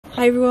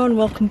Hi everyone,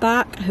 welcome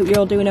back. I hope you're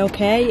all doing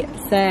okay.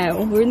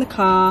 So we're in the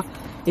car,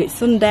 it's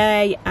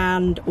Sunday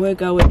and we're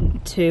going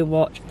to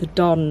watch the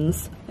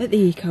Dons at the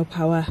Eco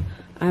Power.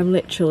 I'm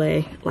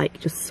literally like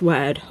just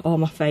sweated all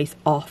my face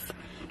off.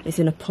 It's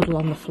in a puddle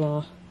on the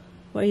floor.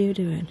 What are you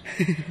doing?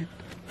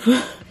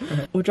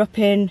 We're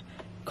dropping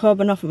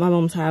Corbin off at my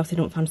mum's house. He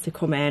don't fancy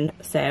coming,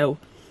 so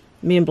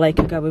me and Blake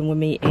are going. We're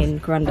meeting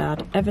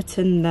Grandad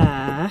Everton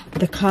there.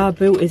 The car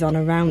boot is on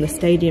around the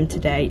stadium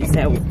today,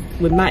 so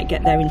we might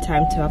get there in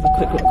time to have a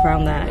quick look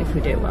around there. If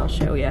we do, I'll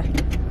show you. Yeah,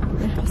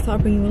 I'll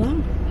start bringing you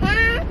along.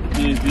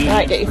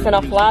 Right, get your son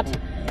off, lad.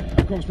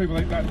 Of course, people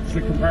like that. It's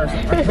the comparison.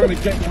 I'm trying to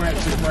get my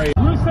exit grade.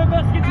 Russo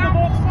must get to the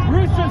box.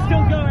 Russo's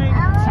still going.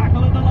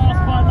 Tackle at the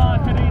last by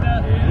Kadida.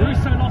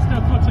 Russo lost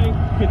her footing.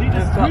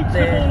 Kadida sweeps the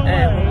ball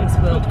away. Women's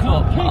World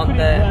Cup on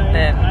the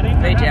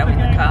radio in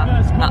the car.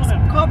 That's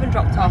Corbin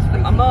dropped off at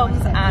my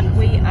mum's, and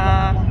we're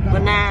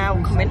now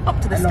coming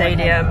up to the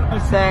stadium.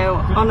 So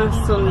on a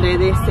Sunday,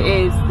 this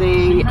is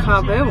the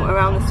car boot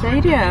around the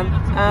stadium,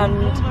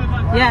 and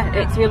yeah,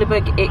 it's really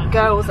big. It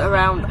goes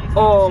around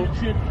all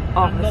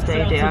of the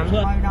stadium.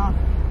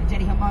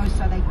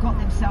 So they got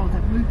themselves,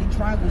 they've moved in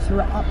triangles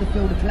throughout up the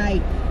field of play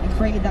and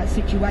created that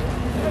situation.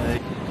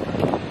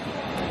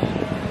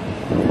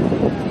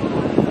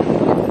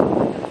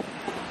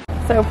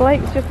 So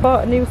Blake's just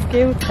bought a new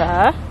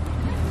scooter.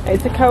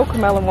 It's a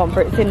cocomelon one,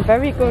 but it's in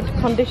very good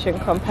condition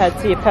compared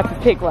to your Peppa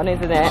Pig one,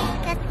 isn't it?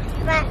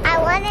 But I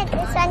wanted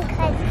this one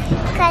because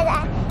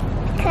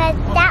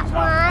that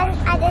one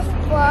I just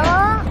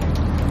bought,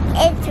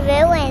 it's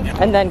ruined.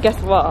 And then guess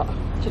what?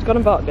 She's gone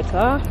and bought a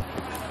guitar.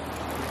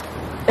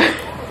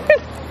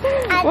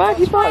 Why have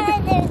you bought a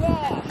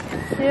guitar?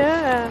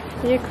 Yeah,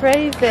 you're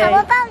crazy.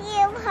 How about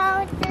you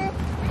hold this?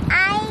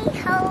 I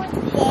hold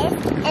this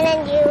and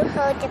then you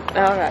hold the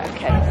Alright,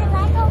 okay.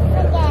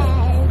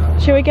 Lego.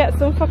 Should we get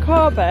some for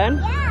Corbin?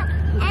 Yeah,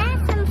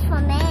 and some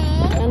for me.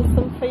 And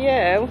some for you?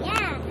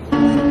 Yeah.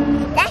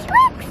 That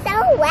works so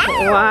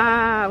well.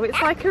 Wow,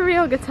 it's like a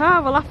real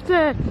guitar. We'll have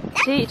to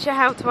teach you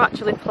how to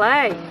actually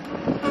play.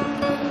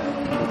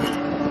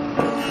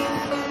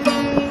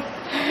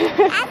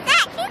 That's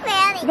actually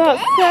really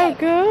That's good. so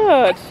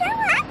good. That's so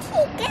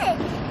actually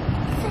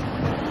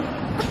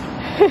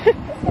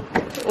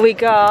good. We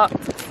got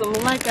some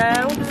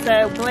Lego.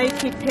 So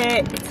Blakey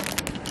picked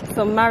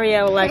some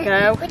Mario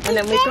Lego, and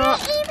then we got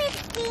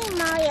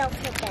Mario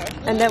figures.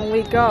 and then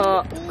we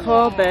got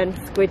Corbin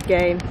Squid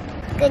Game.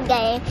 Good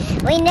game.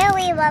 We knew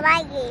we were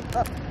like it,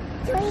 but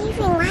do we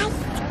even like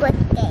Squid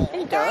Game?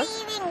 We don't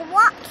even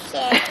watch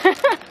it.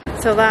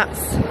 So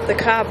that's the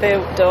car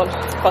boot done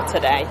for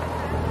today.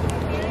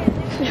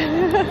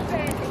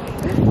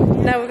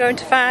 Now we're going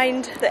to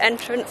find the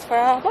entrance for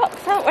our box,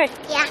 aren't we?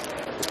 Yeah.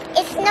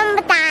 It's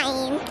number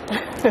 9.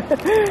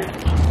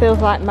 Feels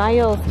like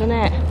miles, doesn't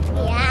it?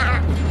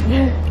 Yeah.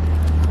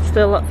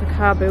 Still lots of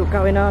car boot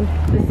going on.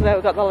 This is where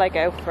we got the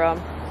Lego from.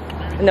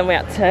 And then we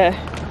had to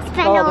Spend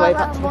go all all the way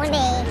back the to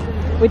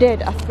money We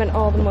did. I spent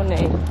all the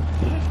money.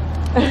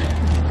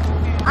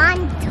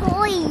 on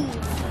toys.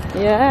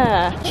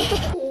 Yeah.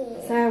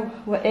 So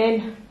we're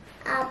in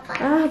our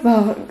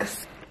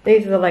box.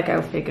 These are the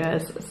Lego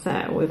figures.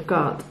 So we've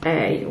got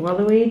a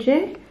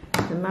Waluigi,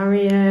 the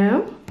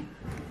Mario,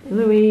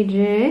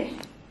 Luigi,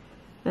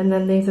 and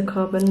then these are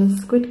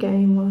Corbin's Squid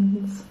Game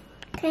ones.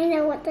 Can you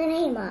know what the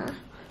name are?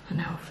 I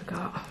know, I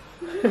forgot.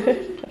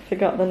 I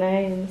forgot the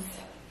names.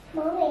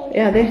 Mommy.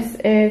 Yeah, this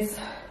is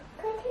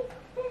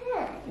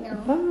No. the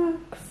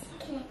box.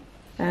 Okay.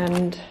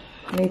 And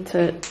I need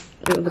to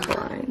do the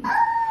blind.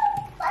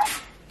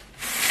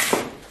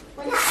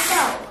 Without a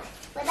bow.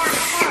 Without a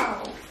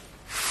bow.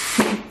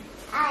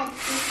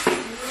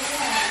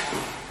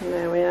 And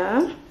there we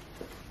are.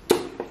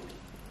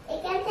 It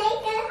can take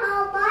the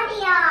whole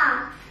body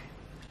off.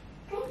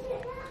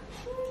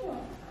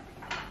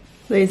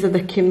 These are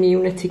the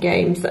community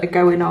games that are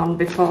going on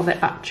before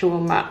the actual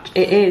match.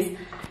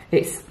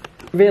 It's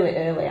really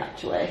early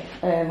actually.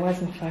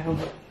 Where's my phone?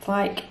 It's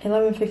like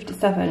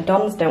 11:57.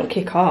 Dons don't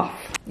kick off.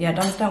 Yeah,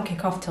 Dons don't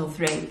kick off till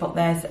 3, but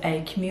there's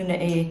a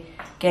community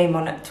game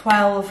on at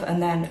 12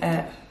 and then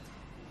at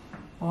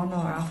 1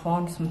 or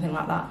 1:30, something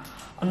like that.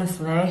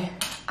 Honestly,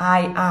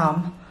 I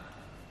am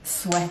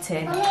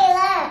sweating. Mommy,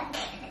 look.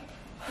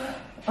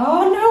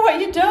 Oh no, what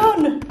have you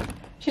done?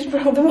 She's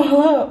rolled them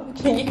all up. Do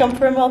you think you can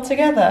put them all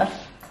together?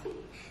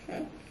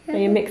 Are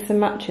you mix and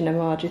matching them,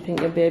 or do you think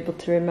you'll be able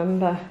to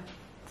remember?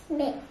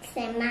 Mix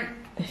and match.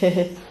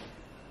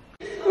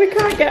 We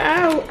can't get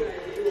out.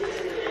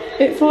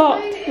 It's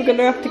locked. We're going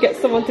to have to get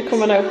someone to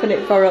come and open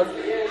it for us.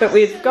 But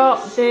we've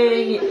got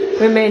the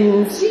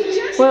Women's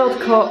World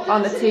Cup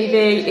on the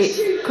TV. It's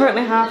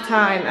currently half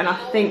time and I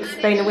think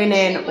Spain are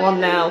winning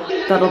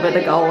 1-0. That'll be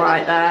the goal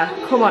right there.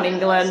 Come on,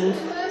 England.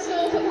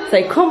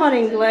 Say, come on,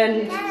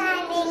 England.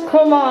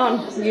 Come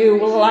on, you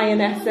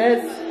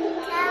lionesses.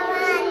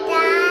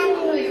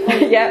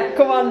 Yeah,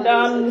 come on,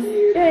 Dons.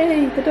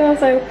 Yay, the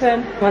door's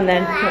open. Come on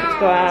then, let's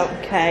go out.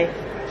 Okay.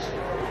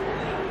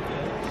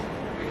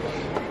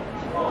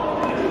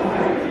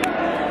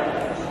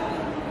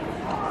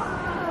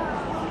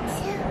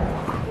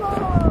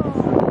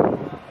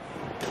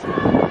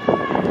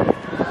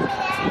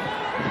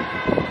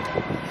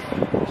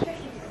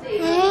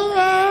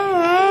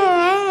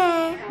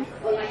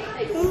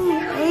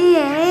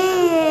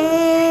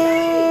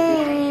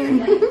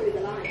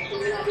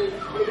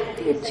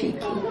 you cheeky.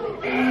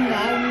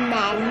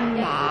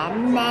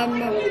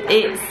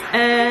 It's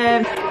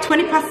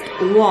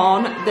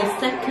 1:20. The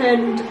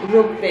second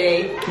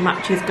rugby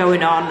match is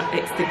going on.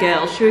 It's the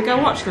girls. Should we go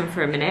watch them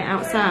for a minute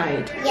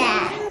outside?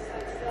 Yeah.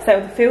 So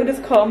the food has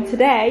come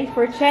today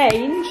for a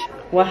change.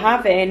 We're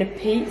having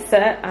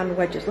pizza and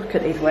wedges. Look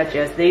at these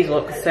wedges. These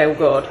look so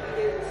good.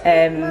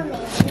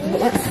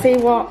 Let's see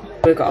what.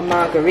 We've got a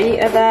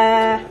margarita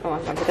there. Oh,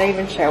 hang on, did I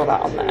even show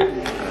that on there?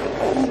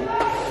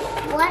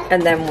 What?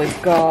 And then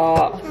we've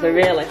got the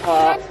really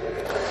hot.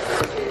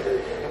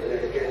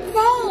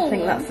 I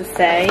think that's the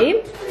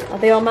same. Are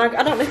they all I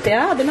don't know if they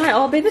are. They might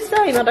all be the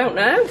same. I don't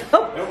know.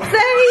 Oh,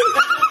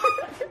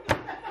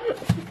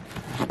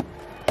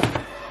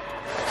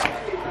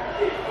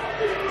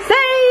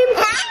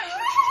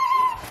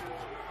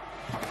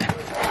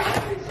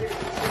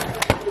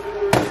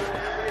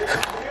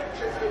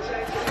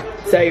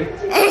 same! Same!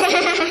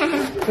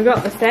 We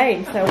got the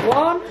same. So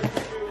 1,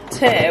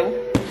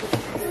 2,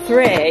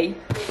 3,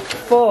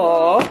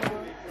 4,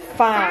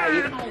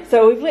 5.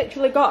 So we've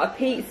literally got a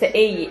pizza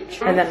each.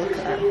 And then look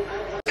at them.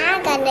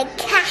 I'm gonna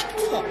cut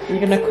it.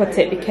 You're gonna cut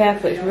it. Be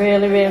careful. It's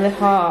really, really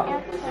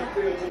hot.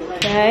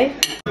 Okay.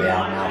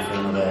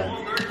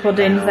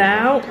 Pudding's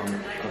out.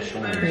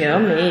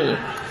 Yummy.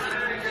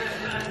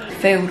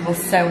 Food was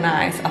so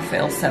nice. I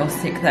feel so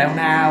sick though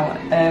now.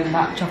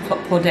 That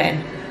chocolate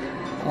pudding.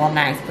 Well,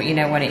 nice, but you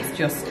know when it's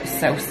just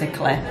so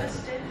sickly.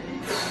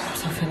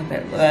 So I feel a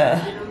bit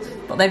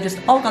but they've just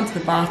all gone to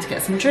the bar to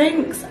get some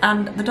drinks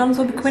and the Dons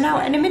will be coming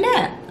out in a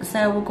minute.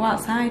 So we'll go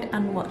outside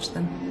and watch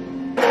them.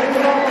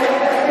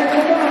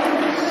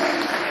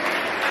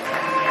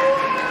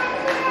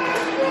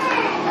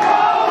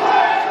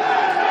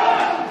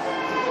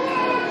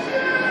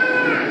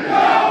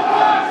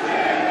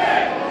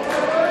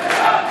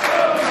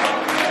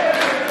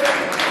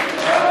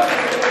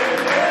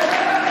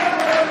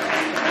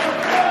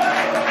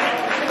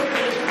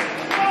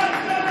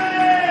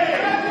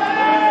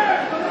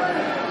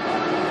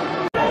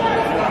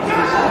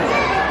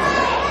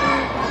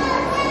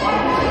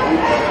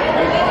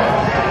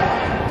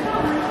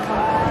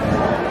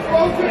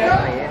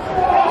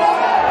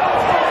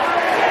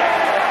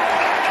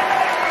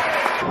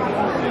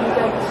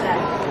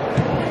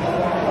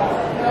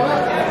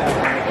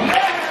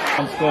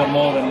 Scored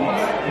more than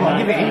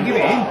give it in, give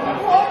it in.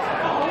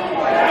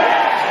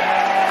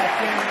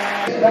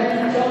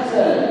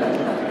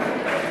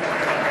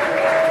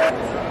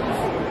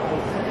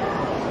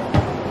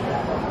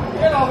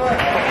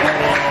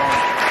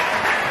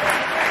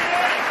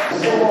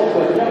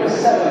 Number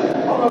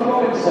 7, Conor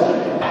Robinson.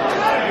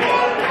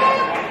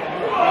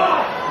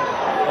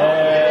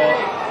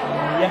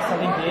 yes, I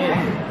think he is.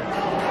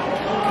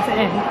 Is it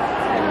in?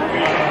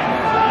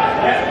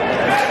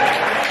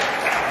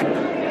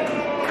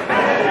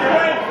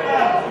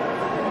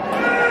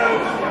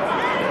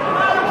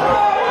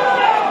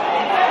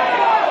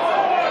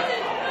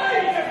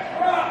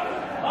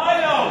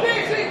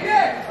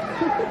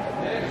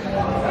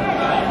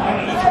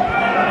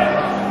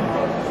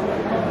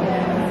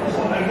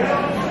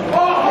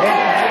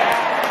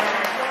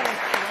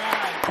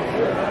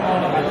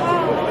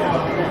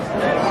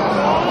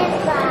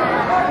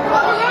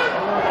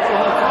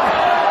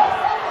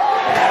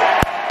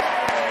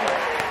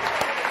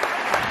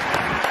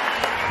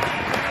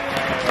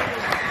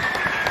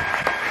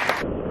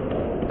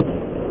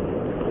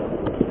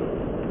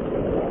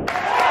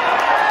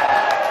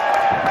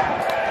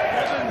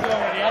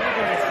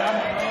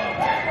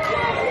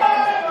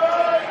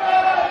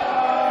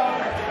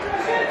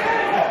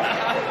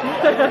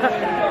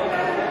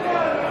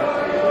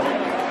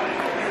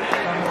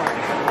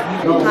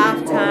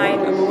 Half time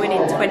and we're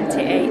winning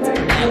 28.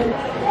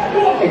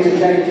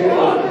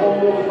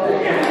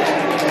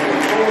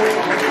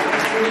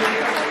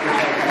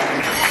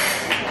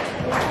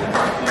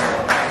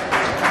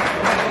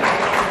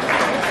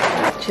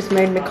 She's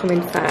made me come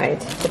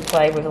inside to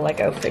play with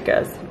Lego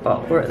figures,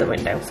 but we're at the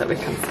window so we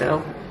can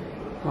still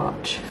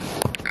watch.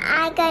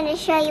 I'm gonna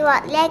show you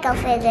what Lego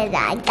figures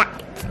I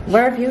got.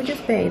 Where have you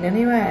just been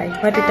anyway?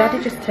 Where did Daddy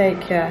just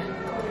take you?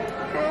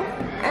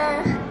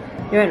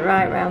 You went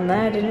right round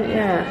there, didn't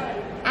you?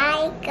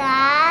 I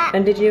got...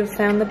 And did you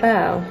sound the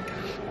bell?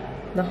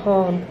 The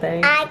horn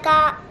thing? I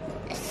got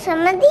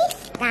some of these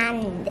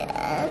standards.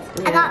 Yeah.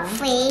 I got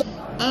 3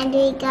 and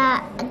we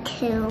got a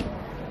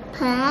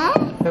Cooper.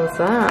 Who's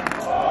that?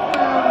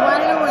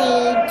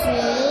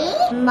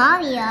 Luigi,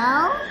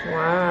 Mario,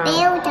 Wow.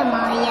 Builder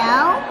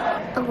Mario,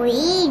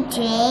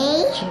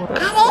 Luigi. I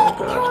didn't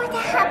know to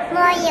have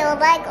Mario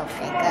Lego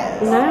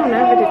figures. No,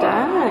 never did I.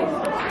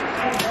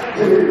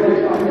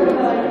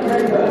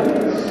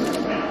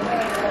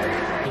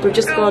 We've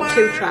just scored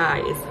 2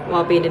 tries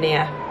while being in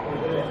here.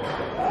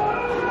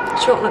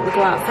 She won't let me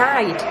go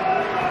outside.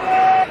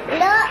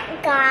 Look,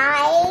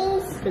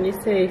 guys. Can you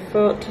see?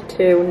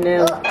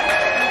 42-0. Look.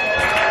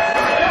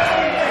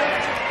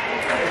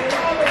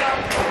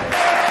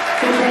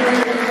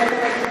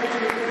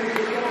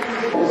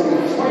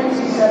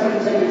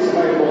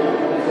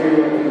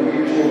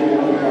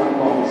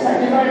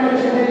 Thank you very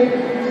much indeed.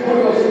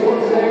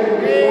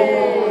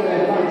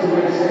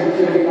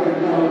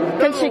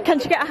 Can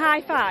she get a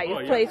high five,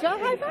 please? Do you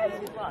want a high five?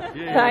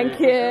 Yeah, thank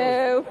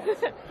you.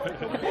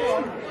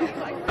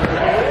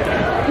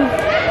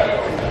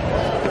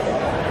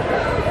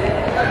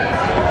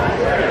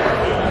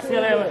 See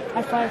you later.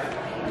 High five.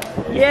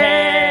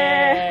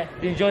 Yeah.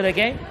 You enjoy the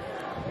game?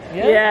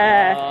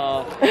 Yeah.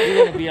 You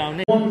want to be on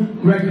it. One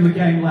regular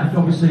game left.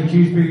 Obviously,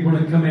 accused people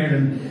want to come in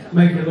and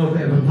make it a little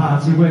bit of a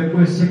party.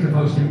 We're sick of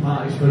hosting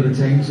parties for the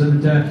teams,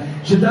 and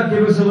should that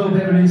give us a little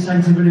bit of an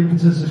incentive and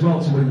impetus as well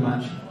to win the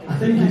match? I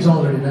think it's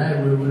already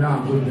there. We know how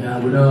good they are.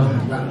 We know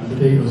that they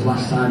beat us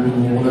last time, and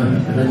we want to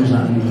avenge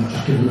that and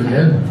just give them a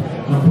game.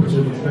 Not put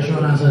too much pressure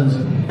on ourselves.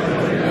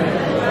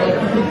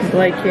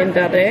 Blakey and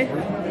Daddy.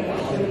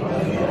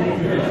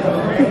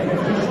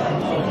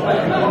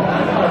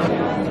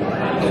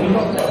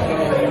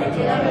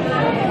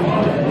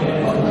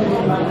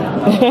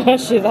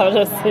 She's out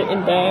just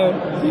sitting down.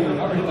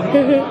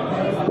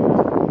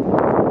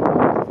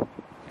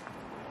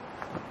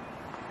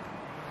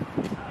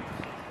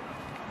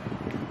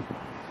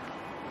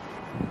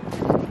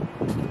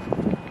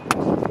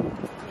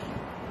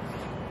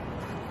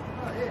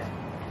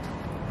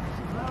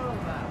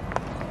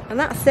 And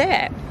that's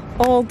it.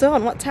 All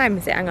done. What time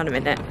is it? Hang on a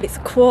minute. It's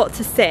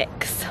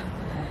 6:15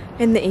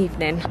 in the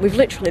evening. We've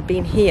literally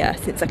been here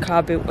since our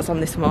car boot was on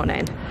this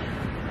morning.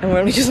 And we're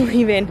only just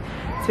leaving.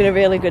 It's been a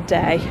really good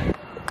day.